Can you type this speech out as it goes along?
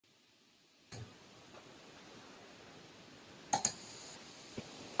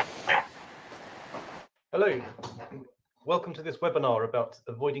Hello, welcome to this webinar about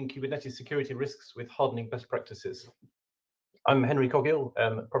avoiding Kubernetes security risks with hardening best practices. I'm Henry Coggill,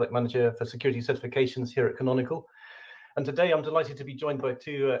 Product Manager for Security Certifications here at Canonical. And today I'm delighted to be joined by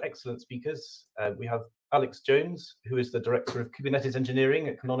two excellent speakers. We have Alex Jones, who is the Director of Kubernetes Engineering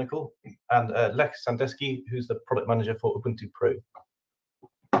at Canonical, and Lech Sandeski, who's the Product Manager for Ubuntu Pro.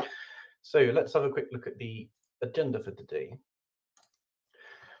 So let's have a quick look at the agenda for today.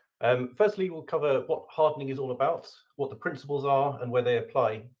 Firstly, we'll cover what hardening is all about, what the principles are and where they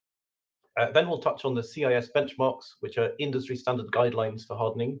apply. Then we'll touch on the CIS benchmarks, which are industry standard guidelines for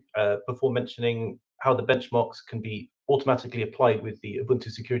hardening, before mentioning how the benchmarks can be automatically applied with the Ubuntu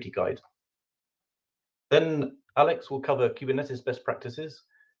Security Guide. Then Alex will cover Kubernetes best practices,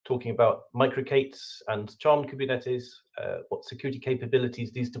 talking about micro-K8s and charmed Kubernetes, what security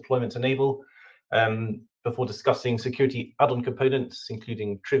capabilities these deployments enable, before discussing security add-on components,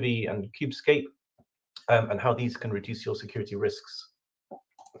 including Trivy and Kubescape, and how these can reduce your security risks.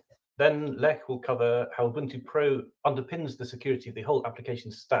 Then Lech will cover how Ubuntu Pro underpins the security of the whole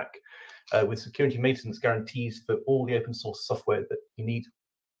application stack with security maintenance guarantees for all the open source software that you need.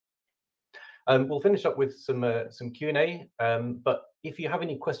 We'll finish up with some Q&A, but if you have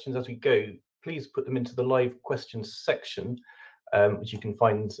any questions as we go, please put them into the live questions section, which you can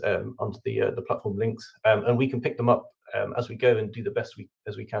find under the platform links, and we can pick them up as we go and do the best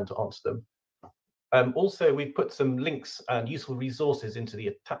as we can to answer them. Also, we've put some links and useful resources into the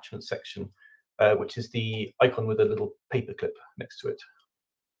attachment section, which is the icon with a little paperclip next to it.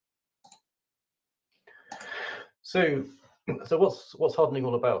 So what's hardening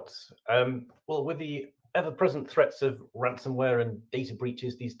all about? Well, with the ever-present threats of ransomware and data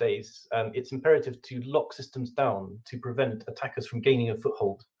breaches these days, it's imperative to lock systems down to prevent attackers from gaining a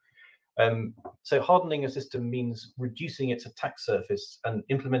foothold. So hardening a system means reducing its attack surface and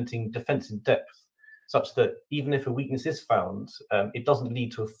implementing defense in depth, such that even if a weakness is found, it doesn't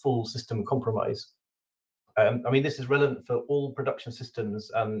lead to a full system compromise. I mean, this is relevant for all production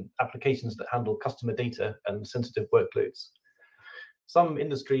systems and applications that handle customer data and sensitive workloads. Some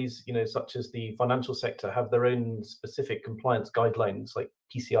industries, such as the financial sector, have their own specific compliance guidelines, like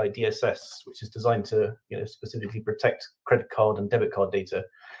PCI DSS, which is designed to, specifically protect credit card and debit card data.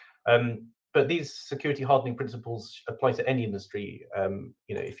 But these security hardening principles apply to any industry.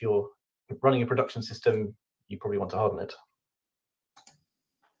 If you're running a production system, you probably want to harden it.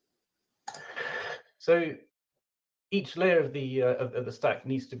 So each layer of the stack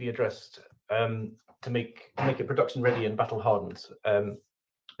needs to be addressed to make it production ready and battle hardened.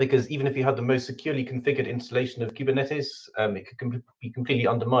 Because even if you have the most securely configured installation of Kubernetes, it could be completely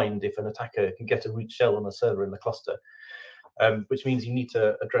undermined if an attacker can get a root shell on a server in the cluster, which means you need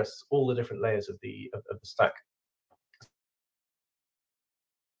to address all the different layers of the stack.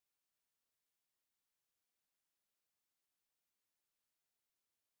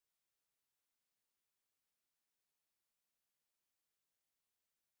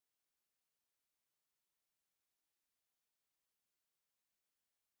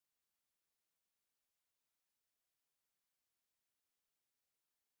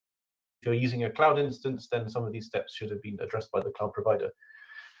 If you're using a cloud instance, then some of these steps should have been addressed by the cloud provider.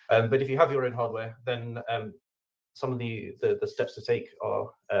 But if you have your own hardware, then some of the steps to take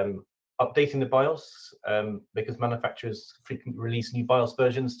are updating the BIOS, because manufacturers frequently release new BIOS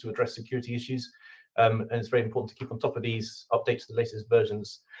versions to address security issues. And it's very important to keep on top of these, updates to the latest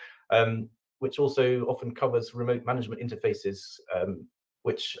versions, which also often covers remote management interfaces,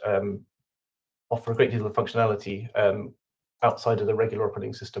 which offer a great deal of functionality outside of the regular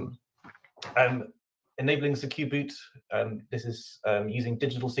operating system. Enabling secure boot, this is using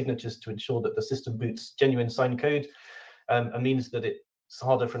digital signatures to ensure that the system boots genuine signed code, and means that it's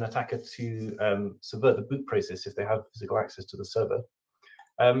harder for an attacker to subvert the boot process if they have physical access to the server.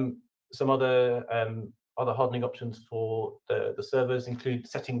 Some other hardening options for the servers include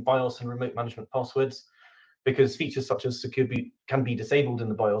setting BIOS and remote management passwords, because features such as secure boot can be disabled in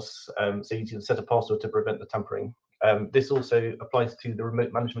the BIOS, so you can set a password to prevent the tampering. This also applies to the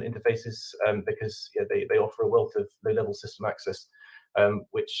remote management interfaces, because they offer a wealth of low-level system access,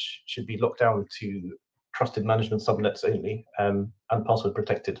 which should be locked down to trusted management subnets only, and password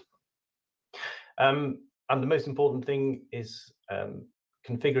protected. And the most important thing is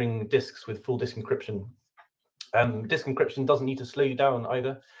configuring disks with full disk encryption. Disk encryption doesn't need to slow you down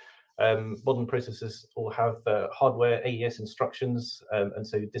either. Modern processors all have hardware AES instructions, and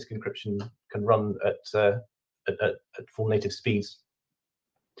so disk encryption can run at full native speeds.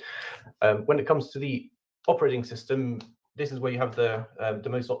 When it comes to the operating system, this is where you have the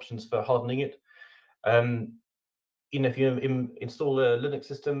most options for hardening it. If you install a Linux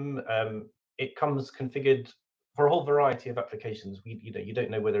system, it comes configured for a whole variety of applications. You don't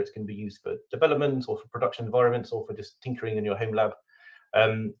know whether it's going to be used for development or for production environments or for just tinkering in your home lab.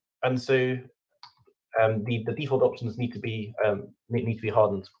 And so the default options need to be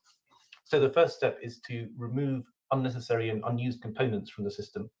hardened. So the first step is to remove unnecessary and unused components from the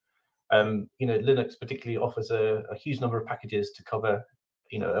system. Linux particularly offers a huge number of packages to cover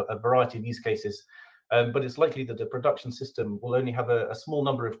a variety of use cases, but it's likely that the production system will only have a small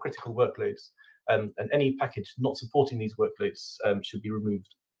number of critical workloads, and any package not supporting these workloads should be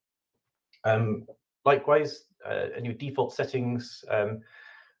removed. Likewise, any default settings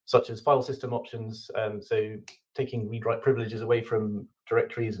such as file system options, so taking read-write privileges away from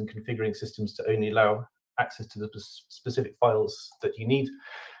directories and configuring systems to only allow access to the specific files that you need.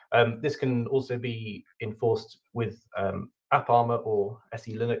 This can also be enforced with AppArmor or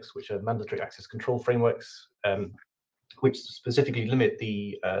SE Linux, which are mandatory access control frameworks, which specifically limit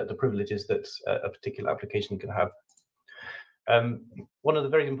the privileges that a particular application can have. One of the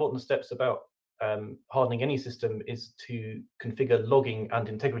very important steps about hardening any system is to configure logging and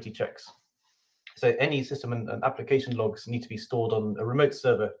integrity checks. So any system and application logs need to be stored on a remote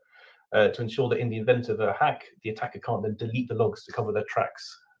server to ensure that in the event of a hack, the attacker can't then delete the logs to cover their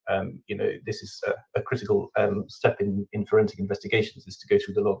tracks. This is a critical step in forensic investigations, is to go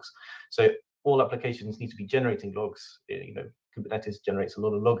through the logs. So all applications need to be generating logs. Kubernetes generates a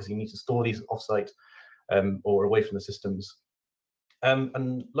lot of logs. You need to store these offsite or away from the systems.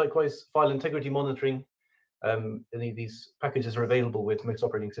 And likewise, file integrity monitoring. These packages are available with most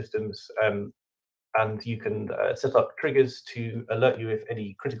operating systems, and you can set up triggers to alert you if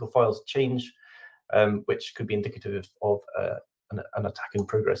any critical files change, which could be indicative of an attack in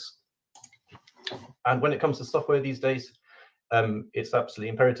progress. And when it comes to software these days, it's absolutely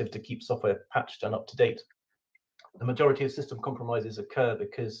imperative to keep software patched and up to date. The majority of system compromises occur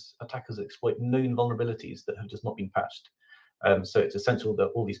because attackers exploit known vulnerabilities that have just not been patched. So it's essential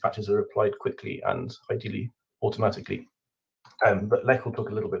that all these patches are applied quickly and ideally automatically. But Lech will talk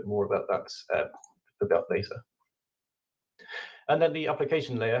a little bit more about that later. And then the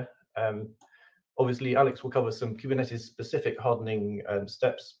application layer. Obviously, Alex will cover some Kubernetes-specific hardening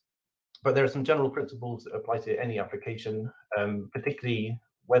steps, but there are some general principles that apply to any application, particularly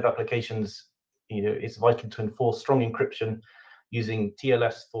web applications. It's vital to enforce strong encryption using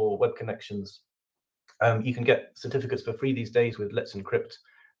TLS for web connections. You can get certificates for free these days with Let's Encrypt,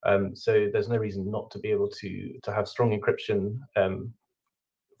 so there's no reason not to be able to have strong encryption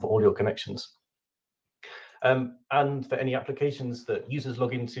for all your connections. And for any applications that users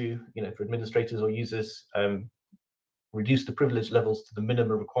log into, for administrators or users, reduce the privilege levels to the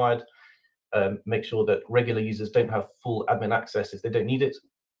minimum required. Make sure that regular users don't have full admin access if they don't need it.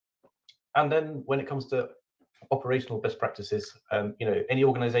 And then when it comes to operational best practices, any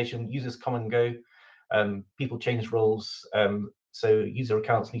organization, users come and go, people change roles, so user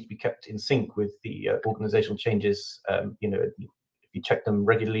accounts need to be kept in sync with the organizational changes. If you check them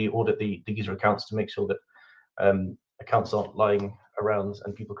regularly, audit the user accounts to make sure that accounts aren't lying around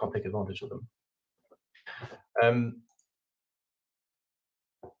and people can't take advantage of them.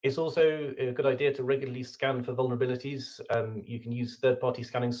 It's also a good idea to regularly scan for vulnerabilities. You can use third-party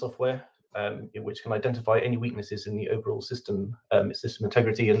scanning software, which can identify any weaknesses in the overall system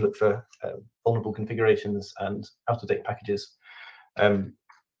integrity and look for vulnerable configurations and out-of-date packages.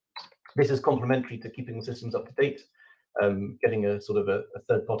 This is complementary to keeping the systems up to date. Getting a sort of a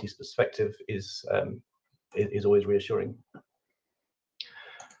third-party perspective is always reassuring.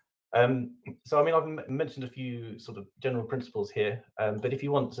 So, I've mentioned a few sort of general principles here, but if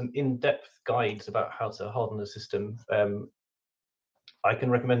you want some in-depth guides about how to harden a system, I can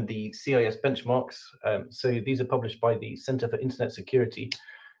recommend the CIS Benchmarks. So these are published by the Center for Internet Security,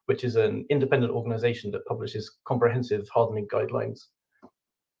 which is an independent organization that publishes comprehensive hardening guidelines.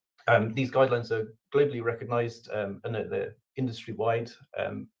 These guidelines are globally recognized and they're industry-wide,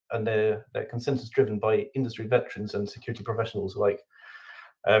 and they're consensus-driven by industry veterans and security professionals alike.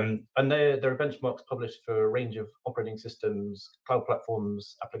 And there are benchmarks published for a range of operating systems, cloud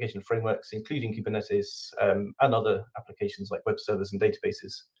platforms, application frameworks, including Kubernetes, and other applications like web servers and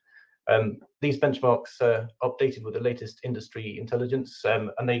databases. These benchmarks are updated with the latest industry intelligence,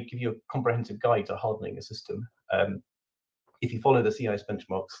 and they give you a comprehensive guide to hardening a system. If you follow the CIS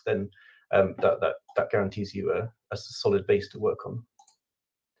benchmarks, then that guarantees you a solid base to work on.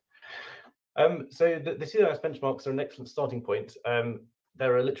 So the CIS benchmarks are an excellent starting point.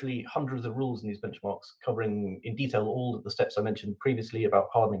 There are literally hundreds of rules in these benchmarks covering in detail all of the steps I mentioned previously about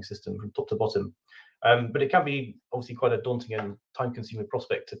hardening system from top to bottom. But it can be obviously quite a daunting and time-consuming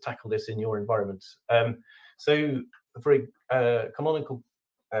prospect to tackle this in your environment. So for a canonical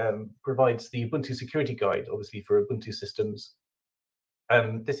provides the Ubuntu security guide, obviously for Ubuntu systems.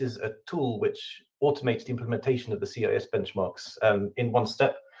 This is a tool which automates the implementation of the CIS benchmarks in one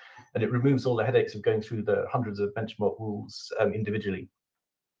step, and it removes all the headaches of going through the hundreds of benchmark rules individually.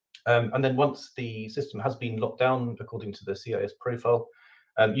 And then once the system has been locked down according to the CIS profile,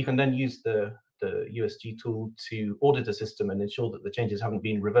 you can then use the USG tool to audit the system and ensure that the changes haven't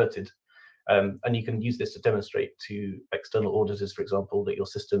been reverted. And you can use this to demonstrate to external auditors, for example, that your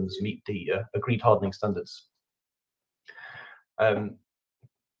systems meet the agreed hardening standards.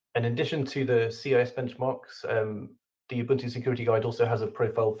 In addition to the CIS benchmarks, the Ubuntu Security Guide also has a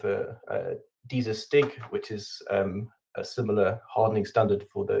profile for DISA STIG, which is a similar hardening standard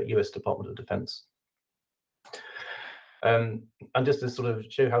for the US Department of Defense. And just to sort of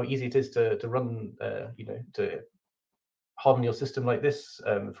show how easy it is to run, to harden your system like this,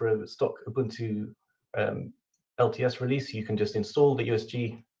 for a stock Ubuntu LTS release, you can just install the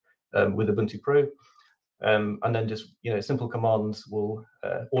USG with Ubuntu Pro, and then just simple commands will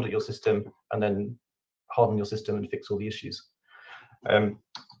audit your system and then harden your system and fix all the issues. I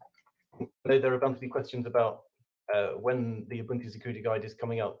know there are bound to be questions about when the Ubuntu Security Guide is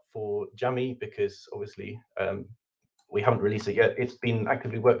coming out for Jammy, because obviously we haven't released it yet. It's been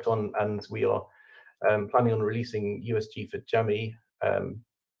actively worked on, and we are planning on releasing USG for Jammy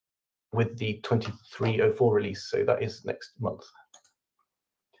with the 2304 release, so that is next month.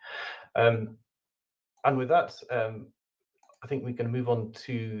 And with that, I think we can move on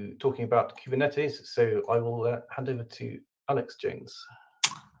to talking about Kubernetes. So I will hand over to Alex Jones.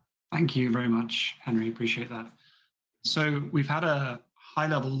 Thank you very much, Henry. Appreciate that. So we've had a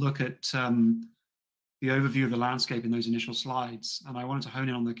high-level look at the overview of the landscape in those initial slides, and I wanted to hone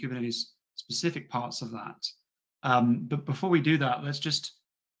in on the Kubernetes specific parts of that. But before we do that, let's just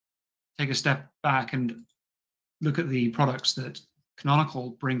take a step back and look at the products that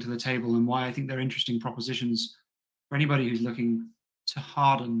Canonical bring to the table and why I think they're interesting propositions for anybody who's looking to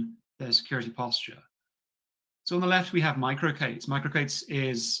harden their security posture. So on the left, we have Micro-K8s. Micro-K8s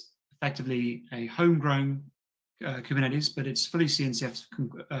is effectively a homegrown Kubernetes, but it's fully CNCF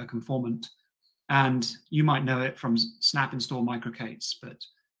conformant. And you might know it from snap install Micro-K8s, but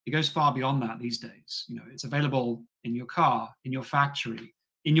it goes far beyond that these days. It's available in your car, in your factory,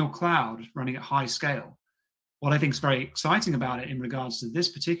 in your cloud, running at high scale. What I think is very exciting about it in regards to this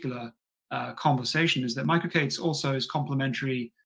particular conversation is that Micro-K8s also is complementary